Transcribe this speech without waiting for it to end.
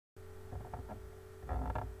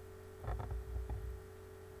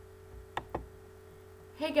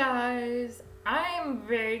Hey guys, I am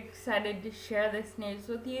very excited to share this news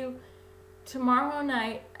with you. Tomorrow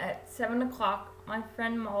night at 7 o'clock, my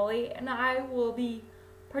friend Molly and I will be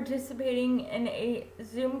participating in a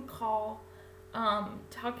Zoom call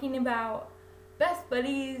talking about best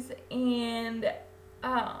buddies, and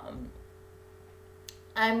I'm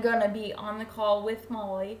going to be on the call with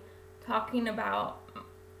Molly talking about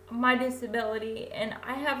my disability, and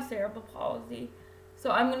I have cerebral palsy. So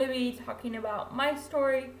I'm going to be talking about my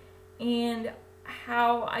story and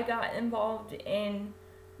how I got involved in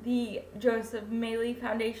the Joseph Maley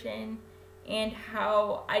Foundation and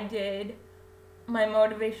how I did my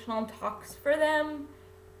motivational talks for them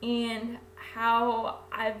and how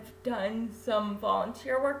I've done some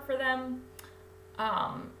volunteer work for them.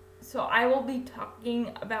 So I will be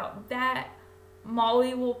talking about that.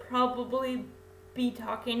 Molly will probably be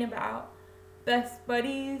talking about best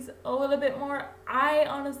buddies a little bit more. I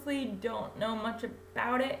honestly don't know much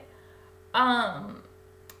about it.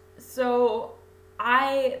 So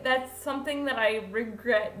that's something that I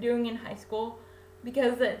regret doing in high school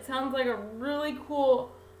because it sounds like a really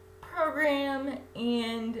cool program,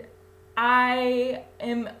 and I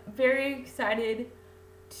am very excited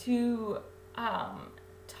to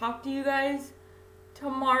talk to you guys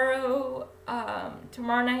tomorrow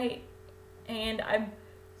night, and I'm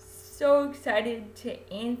so excited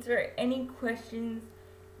to answer any questions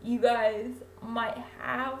you guys might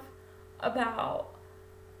have about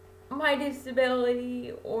my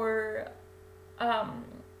disability or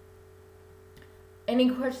any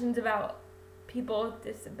questions about people with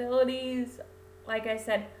disabilities. Like I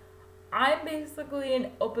said, I'm basically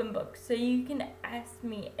an open book, so you can ask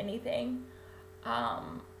me anything.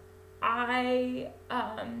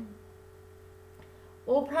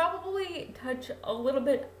 We'll probably touch a little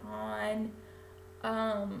bit on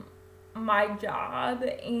my job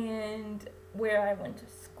and where I went to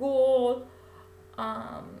school.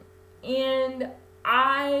 And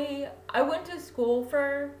I went to school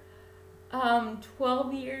for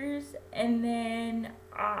 12 years, and then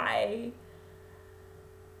I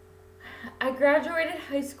graduated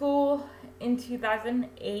high school in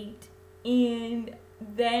 2008, and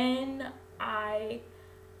then I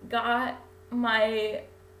got my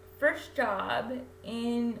first job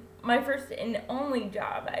my first and only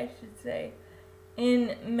job, I should say,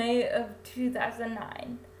 in May of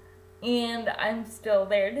 2009, and I'm still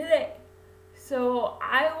there today. So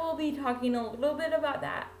I will be talking a little bit about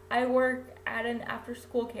that. I work at an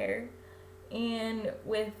after-school care and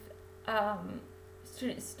with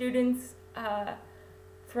students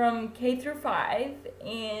from K through 5,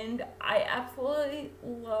 and I absolutely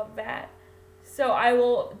love that. So I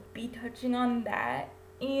will be touching on that,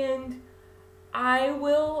 and I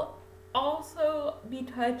will also be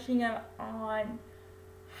touching on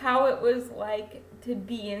how it was like to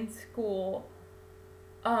be in school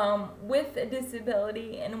with a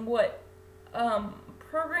disability and what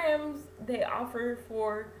programs they offer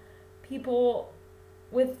for people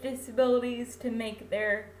with disabilities to make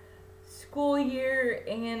their school year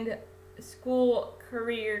and school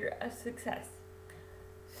career a success.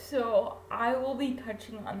 So I will be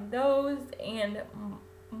touching on those, and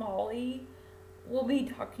Molly will be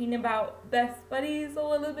talking about best buddies a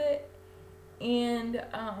little bit, and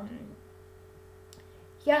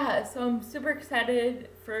yeah, so I'm super excited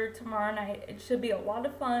for tomorrow night. It should be a lot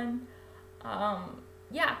of fun.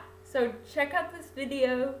 Yeah, so check out this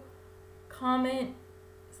video, comment,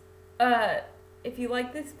 if you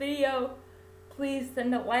like this video, please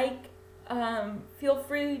send a like. Feel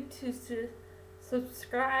free to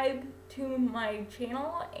subscribe to my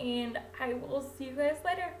channel, and I will see you guys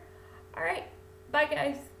later. Alright, bye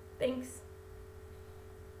guys. Thanks.